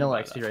you have? Vanilla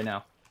buy XP that. right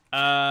now.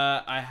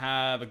 I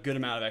have a good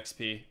amount of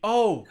XP.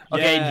 Oh,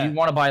 Okay, yeah. do you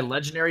want to buy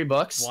legendary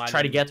books? Why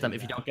Try to didn't get we them. do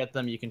If you that? don't get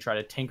them, you can try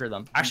to tinker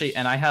them. Actually,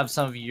 and I have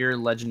some of your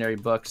legendary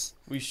books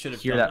We should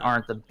have here done that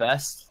aren't the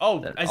best. Oh,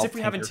 that as I'll if we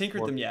haven't tinker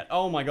tinkered for them you. yet.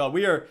 Oh my god,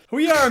 we are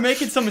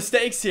making some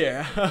mistakes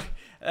here.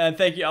 And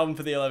thank you, Alvin,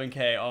 for the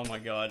 11k. Oh my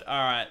god. All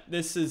right,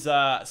 this is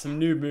some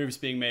new moves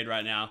being made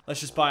right now. Let's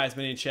just buy as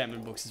many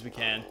enchantment books as we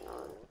can.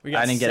 We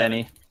got I didn't get 7.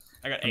 any.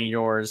 I got And 8.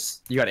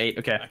 yours. You got 8.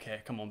 Okay.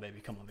 Okay, come on, baby.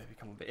 Come on, baby.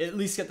 Come on, baby. At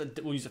least get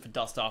the. We'll use it for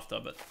dust after,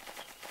 but.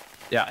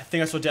 Yeah. I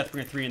think I saw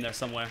Deathbringer 3 in there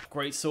somewhere.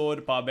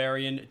 Greatsword,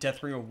 Barbarian,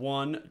 Deathbringer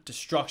 1,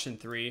 Destruction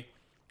 3,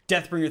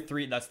 Deathbringer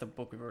 3, that's the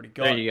book we've already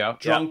got. There you go.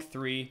 Drunk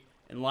 3,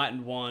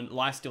 Enlightened 1,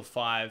 Lifesteal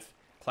 5,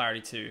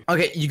 Clarity 2.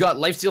 Okay, you got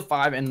Lifesteal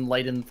 5 and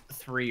Lighten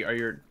 3 are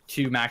your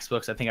 2 max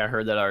books. I think I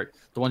heard that are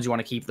the ones you want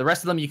to keep. The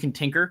rest of them you can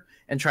tinker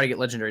and try to get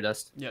legendary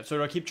dust. Yeah, so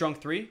do I keep Drunk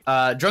 3?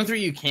 Drunk 3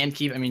 you can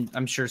keep. I mean,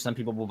 I'm sure some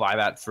people will buy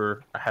that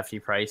for a hefty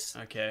price.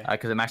 Okay.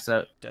 Because it maxes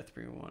out.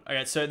 Deathbringer 1.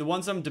 Okay, so the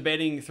ones I'm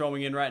debating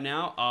throwing in right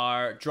now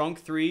are Drunk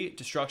 3,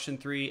 Destruction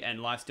 3, and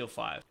Lifesteal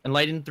 5.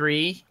 Enlighten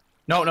 3.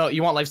 No,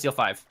 you want Lifesteal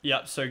 5.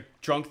 Yep, so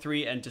Drunk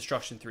 3 and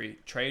Destruction 3.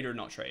 Trade or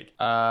not trade?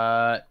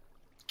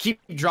 Keep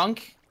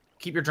Drunk.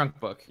 Keep your Drunk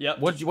book. Yep.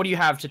 What do you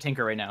have to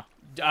tinker right now?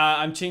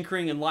 I'm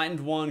tinkering Enlightened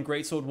 1,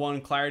 Greatsword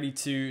 1, Clarity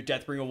 2,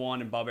 Deathbringer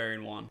 1, and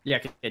Barbarian 1. Yeah,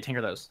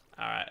 tinker those.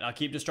 Alright, I'll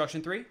keep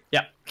Destruction 3.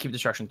 Yeah, keep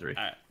Destruction 3.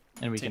 Alright,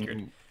 And we tinkered.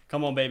 can.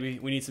 Come on, baby.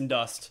 We need some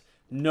dust.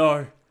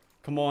 No.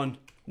 Come on.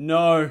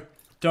 No.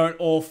 Don't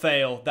all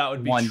fail. That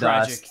would be One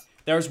tragic. dust.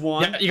 There's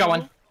one. Yeah, you got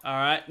one.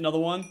 Alright, another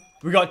one.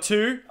 We got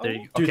 2. There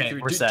you Do go. Okay,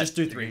 3. we're set. Just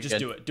do 3. You're Just good.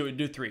 do it. Do it.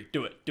 Do 3.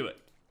 Do it. Do it.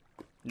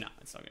 No,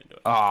 it's not going to do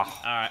it.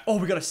 Oh. Alright. Oh,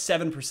 we got a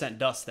 7%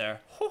 dust there.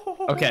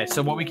 Okay,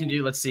 so what we can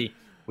do, let's see.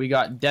 We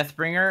got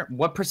Deathbringer.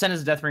 What percent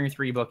is the Deathbringer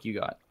 3 book you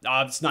got?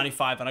 It's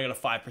 95, and I got a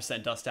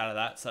 5% dust out of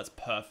that, so that's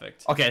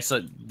perfect. Okay,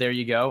 so there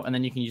you go. And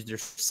then you can use your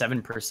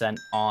 7%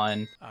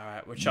 on...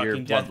 Alright, we're your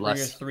chucking Deathbringer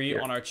Bloodlust 3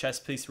 here. on our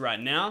chest piece right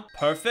now.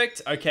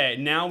 Perfect. Okay,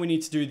 now we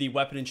need to do the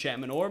Weapon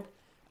Enchantment Orb.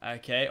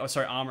 Okay, oh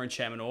sorry, Armor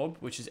Enchantment Orb,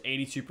 which is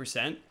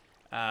 82%.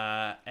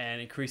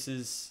 And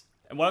increases...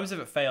 And what happens if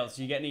it fails?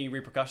 Do you get any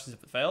repercussions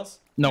if it fails?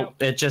 No,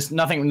 it just...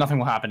 Nothing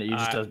will happen. You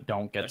just Alright.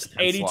 don't get... There's the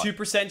 10th slot.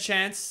 82%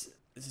 chance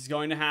this is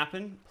going to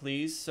happen.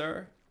 Please,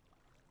 sir.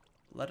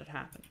 Let it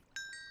happen.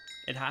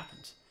 It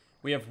happened.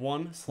 We have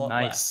 1 slot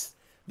Nice.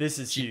 This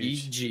is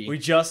huge. GG. We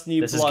just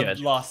need This is good.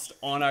 Bloodlust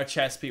on our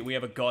chest piece. We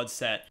have a god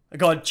set. A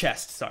god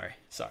chest, sorry.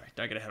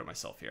 Don't get ahead of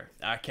myself here.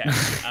 Okay.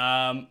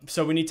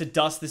 So we need to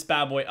dust this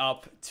bad boy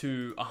up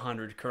to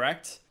 100,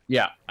 correct?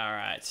 Yeah. All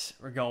right.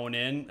 We're going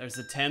in. There's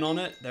the 10 on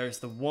it. There's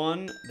the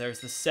 1. There's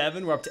the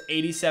 7. We're up to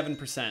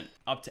 87%.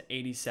 Up to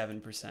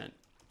 87%.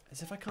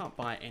 As if I can't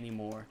buy any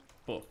more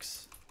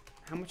books.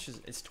 How much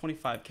is it's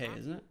 25k,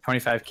 isn't it?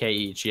 25k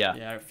each, yeah.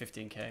 Yeah,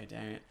 15k,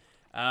 dang it.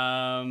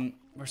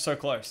 We're so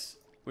close.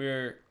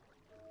 We're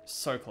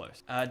so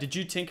close. Did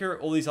you tinker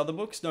all these other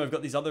books? No, I've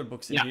got these other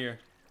books in here.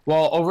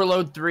 Well,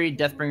 Overload 3,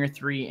 Deathbringer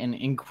 3, and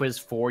Inquis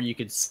 4 you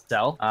could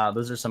sell.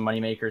 Those are some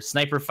money makers.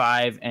 Sniper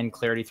 5 and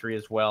Clarity 3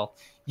 as well.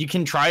 You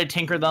can try to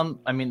tinker them.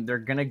 I mean, they're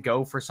going to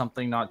go for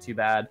something not too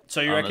bad.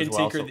 So you reckon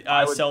well. tinker,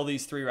 sell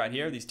these 3 right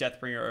here? These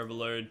Deathbringer,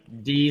 Overload?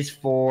 These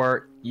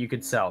 4 you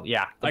could sell,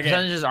 yeah. The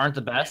percentages aren't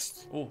the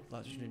best. Oh,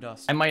 Legendary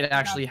Dust. I might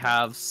actually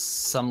have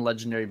some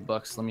legendary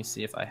books. Let me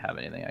see if I have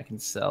anything I can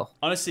sell.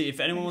 Honestly, if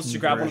anyone wants to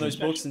grab one of those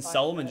books and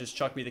sell them and just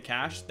chuck me the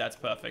cash, that's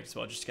perfect.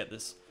 So I'll just get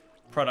this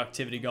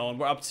productivity going.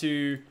 We're up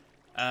to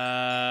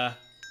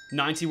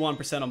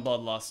 91% on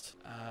Bloodlust.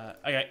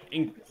 Okay,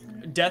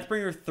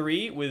 Deathbringer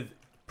 3 with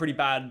pretty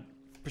bad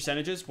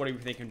percentages. What are you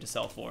thinking to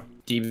sell for?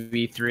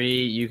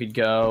 DB3, you could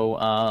go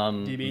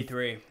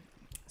DB3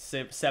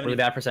 70 really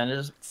bad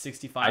percentages.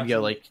 65. I'd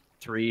go like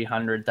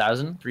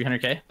 300,000,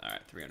 300k. All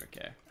right,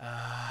 300k.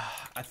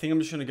 I think I'm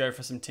just gonna go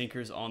for some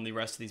tinkers on the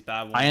rest of these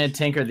bad ones. I'm gonna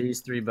tinker these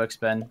 3 books,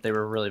 Ben. They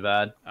were really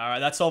bad. All right,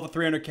 that's all for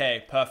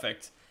 300k.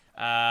 Perfect.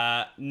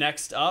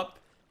 Next up,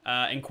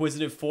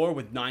 Inquisitive 4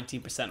 with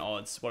 19%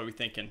 odds. What are we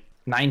thinking?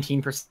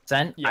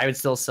 19%. Yeah. I would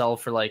still sell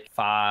for like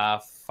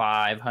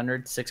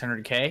 500,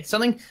 600k.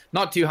 Something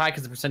not too high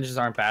because the percentages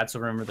aren't bad. So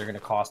remember, they're gonna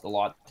cost a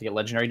lot to get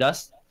legendary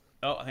dust.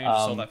 Oh, I think I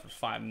just sold that for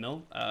 5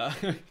 mil.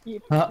 You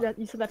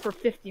said that for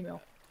 50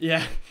 mil.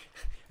 Yeah,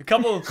 it's a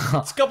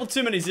couple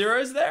too many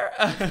zeros there.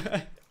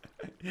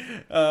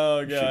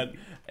 Oh god.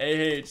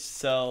 AH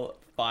sell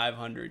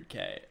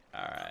 500k.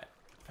 All right,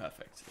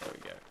 perfect. There we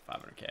go,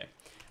 500k.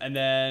 And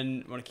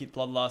then we want to keep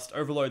Bloodlust.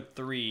 Overload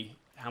 3.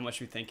 How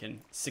much are we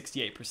thinking?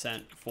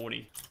 68%,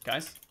 40.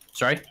 Guys.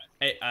 Sorry.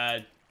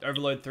 Hey,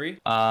 Overload 3.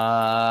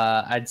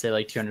 I'd say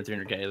like 200,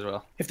 300k as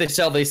well. If they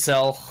sell, they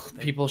sell.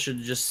 People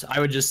should just. I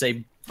would just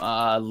say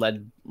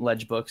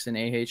ledge books in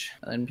AH,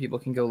 and people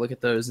can go look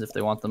at those if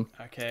they want them.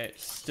 Okay,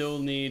 still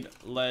need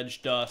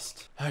ledge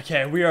dust.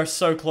 Okay, we are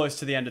so close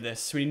to the end of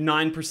this. We need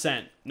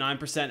 9%,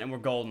 9%, and we're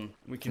golden.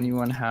 We can.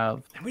 Anyone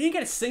have? We didn't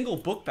get a single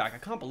book back. I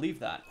can't believe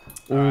that.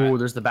 Ooh,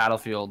 there's the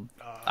battlefield.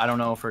 I don't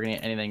know if we're gonna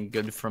get anything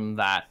good from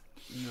that.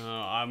 No,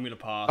 I'm gonna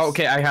pass. Oh,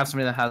 okay, I have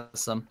somebody that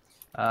has some.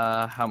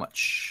 How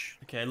much?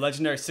 Okay,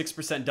 legendary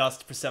 6%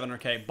 dust for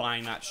 700k.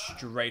 Buying that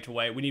straight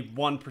away. We need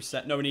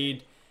 1%. No, we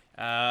need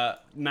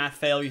math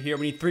failure here.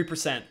 We need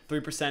 3%,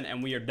 3%,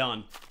 and we are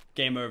done.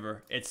 Game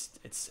over. It's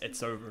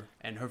over,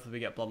 and hopefully we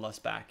get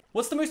Bloodlust back.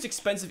 What's the most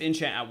expensive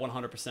enchant at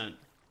 100%?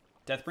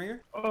 Deathbringer?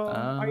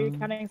 Are you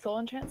counting soul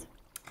enchants?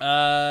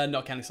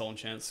 Not counting soul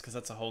enchants, because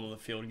that's a whole other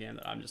field game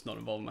that I'm just not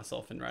involving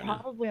myself in right now.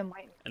 Probably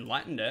Enlighten.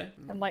 Enlightened, eh?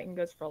 Enlighten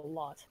goes for a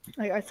lot.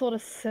 Like I sold a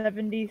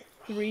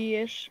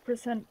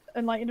 73-ish%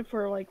 Enlightened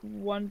for like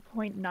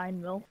 1.9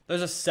 mil.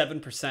 There's a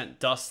 7%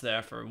 dust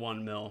there for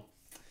 1 mil.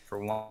 For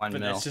 1 But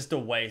mil. it's just a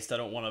waste. I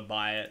don't want to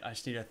buy it. I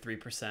just need a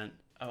 3%.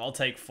 I'll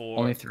take 4.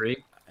 Only 3?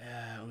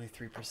 Yeah, only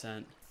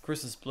 3%.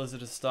 Christmas Blizzard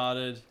has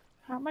started.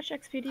 How much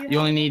XP do you have? You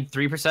only need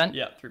 3%?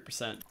 Yeah,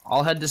 3%.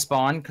 I'll head to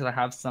spawn because I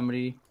have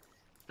somebody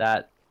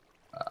that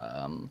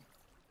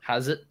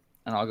has it,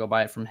 and I'll go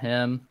buy it from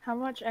him. How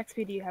much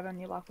XP do you have on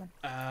you, Lachlan?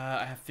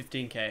 I have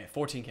 15k,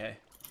 14k.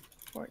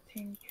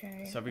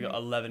 14k. So we got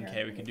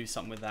 11k. We can do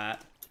something with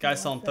that.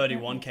 Guy's selling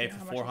 31k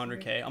for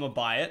 400k. I'm gonna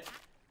buy it.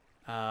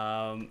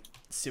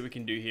 See what we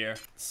can do here.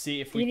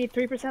 See if we. You need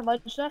 3%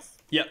 ledge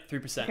dust? Yep,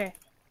 3%. Okay.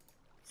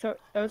 So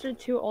those are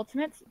 2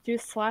 ultimates. Do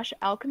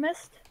 /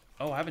 alchemist.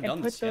 Oh, I haven't done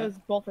And this put yet. those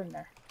both in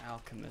there.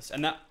 Alchemist,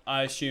 and that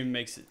I assume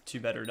makes it 2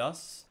 better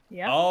dusts.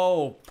 Yeah.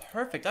 Oh,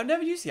 perfect. I've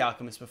never used the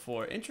Alchemist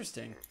before.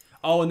 Interesting.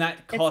 Oh, and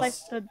that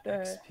costs It's like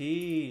the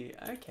XP.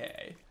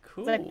 Okay,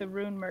 cool. It's like the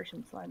rune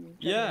merchant slime.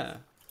 Yeah,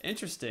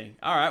 interesting.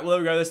 All right, well,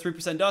 there we go. There's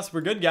 3% dust.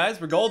 We're good, guys.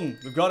 We're golden.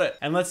 We've got it.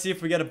 And let's see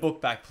if we get a book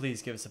back.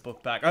 Please give us a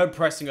book back. I heard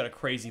Preston got a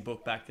crazy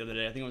book back the other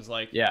day. I think it was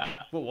like, Yeah.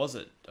 what was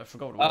it? I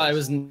forgot what it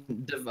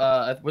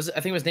was.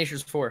 I think it was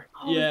Nature's 4.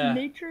 Oh, Yeah.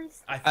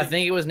 Nature's. I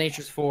think it was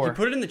Nature's 4. He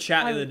put it in the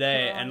chat the other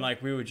day, God. and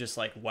like we were just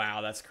like,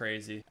 wow, that's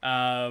crazy.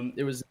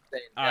 It was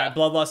insane. All right,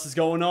 Bloodlust is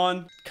going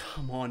on.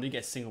 Come on, didn't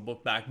get a single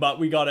book back, but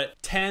we got it.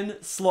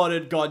 10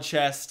 slotted god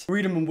chest.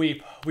 Read 'em and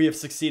weep. We have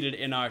succeeded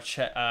in our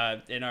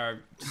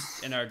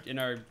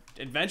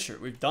adventure.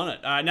 We've done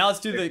it. All right, now let's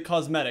do the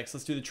cosmetics.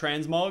 Let's do the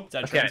transmog. Is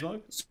that a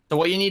transmog? So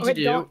what you need to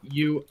Okay, do,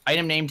 you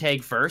item name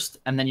tag first,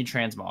 and then you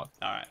transmog.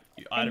 All right.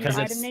 You And item Because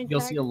Item it's name you'll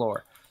tag? see a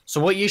lore.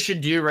 So what you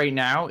should do right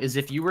now is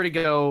if you were to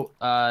go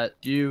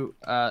do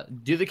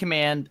the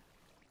command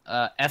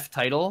F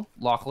title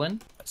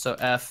Lachlan. So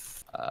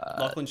F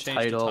Lachlan changed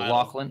title, the title.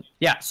 Lachlan.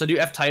 Yeah, so do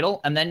F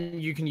title, and then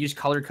you can use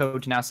color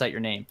code to now set your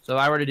name. So if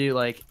I were to do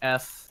like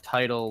F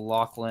title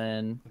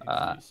Lachlan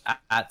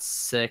at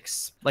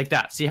 6, like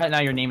that. See how now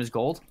your name is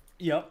gold?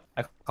 Yep.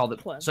 I called it.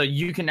 Plus. So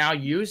you can now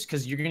use,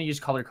 because you're going to use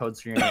color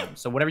codes for your name.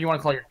 So whatever you want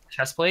to call your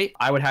chest plate,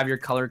 I would have your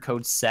color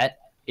code set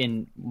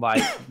in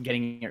by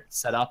getting it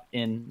set up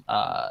in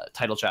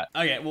title chat.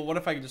 Okay, well, what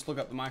if I could just look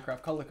up the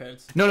Minecraft color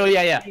codes? No,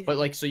 yeah. But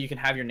like, so you can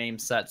have your name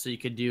set. So you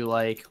could do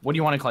like, what do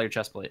you want to call your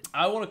chest plate?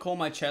 I want to call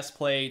my chest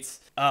plate.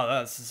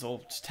 Oh, this is all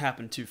just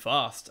happened too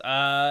fast.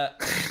 I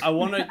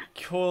want to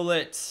call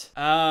it.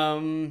 I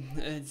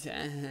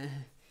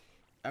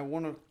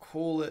want to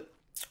call it.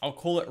 I'll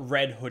call it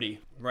Red Hoodie.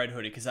 Red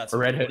Hoodie, because that's A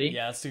red good one. hoodie?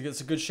 Yeah, it's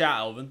a good shout,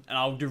 Alvin. And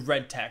I'll do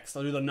red text.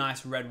 I'll do the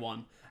nice red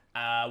one.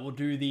 We'll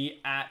do the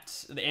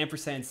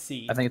ampersand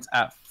C. I think it's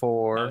at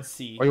 4. No,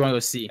 C. Or you want to go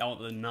C? I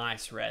want the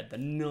nice red. The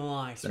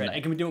nice red. nice.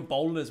 And can we do it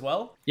bolded as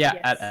well? Yeah,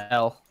 Yes. at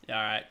L. Yeah,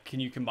 all right. Can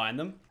you combine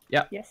them?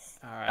 Yes.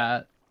 All right.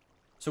 At,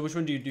 So which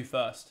one do you do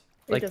first?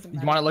 It like, doesn't you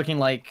matter. want it looking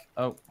like,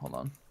 oh, hold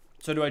on.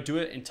 So do I do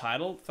it in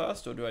title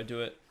first, or do I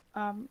do it?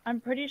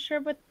 I'm pretty sure,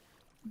 but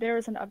there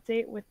is an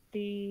update with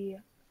the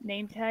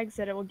name tags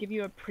that it will give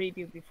you a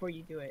preview before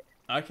you do it.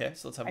 Okay,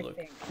 so let's have a I look.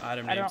 think.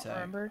 Item I name don't tag.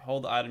 remember.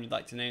 Hold the item you'd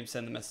like to name.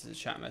 Send the message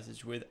chat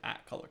message with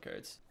 @color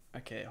codes.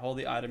 Okay, hold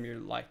the item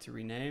you'd like to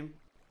rename.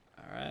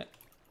 All right,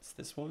 it's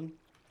this one,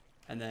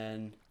 and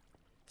then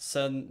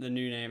send the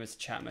new name as a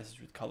chat message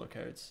with color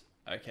codes.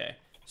 Okay,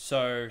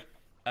 so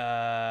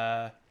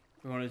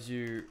we want to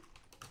do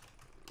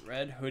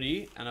red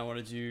hoodie, and I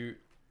want to do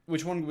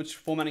which one? Which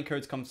formatting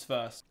codes comes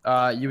first?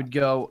 You would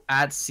go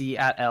at C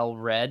at L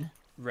red.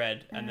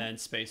 Red, and then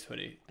space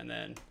hoodie, and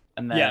then.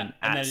 And then Yeah, and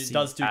at then it C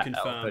does do at L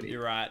confirm. hoodie.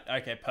 You're right.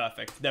 Okay,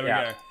 perfect. There we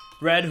Yeah. go.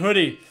 Red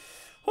hoodie.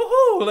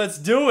 Woohoo! Let's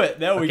do it.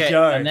 There we Okay,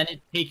 go. and then you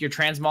take your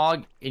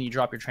transmog and you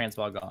drop your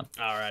transmog on.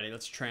 Alrighty,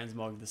 let's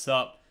transmog this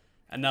up.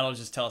 And that'll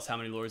just tell us how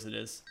many lures it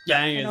is. Yeah.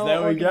 Dang And it, I'll there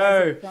we organize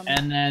go. it from-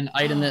 And then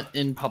item it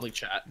in public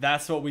chat.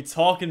 That's what we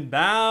talking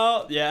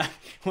about. Yeah,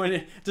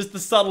 just the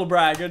subtle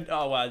brag.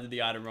 Oh wow, I did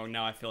the item wrong.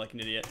 Now I feel like an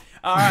idiot.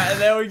 All right,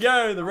 there we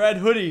go. The red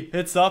hoodie.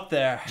 It's up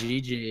there.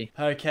 GG.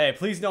 Okay,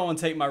 please no one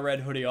take my red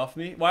hoodie off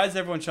me. Why is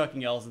everyone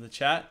chucking L's in the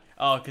chat?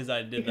 Oh, because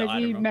I did the Because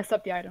item you wrong. messed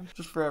up the item.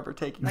 Just forever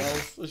taking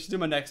L's. Let's just do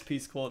my next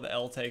piece. Call it the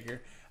L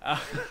taker.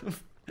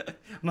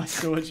 My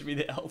sword should be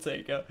the L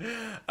taker.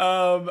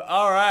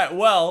 All right.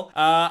 Well,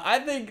 I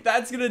think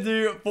that's gonna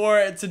do it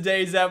for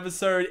today's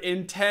episode.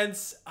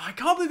 Intense. I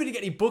can't believe we didn't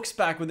get any books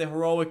back with the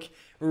heroic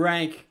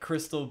rank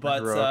crystal,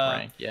 but Heroic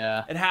rank,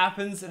 yeah. it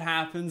happens. It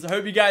happens. I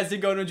hope you guys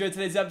did go and enjoy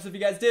today's episode. If you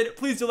guys did,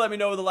 please do let me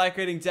know with a like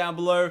rating down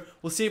below.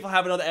 We'll see if I'll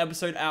have another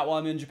episode out while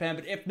I'm in Japan,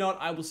 but if not,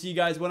 I will see you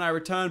guys when I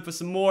return for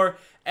some more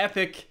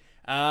epic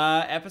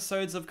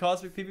episodes of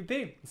Cosmic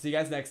PvP. See you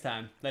guys next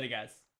time. Later, guys.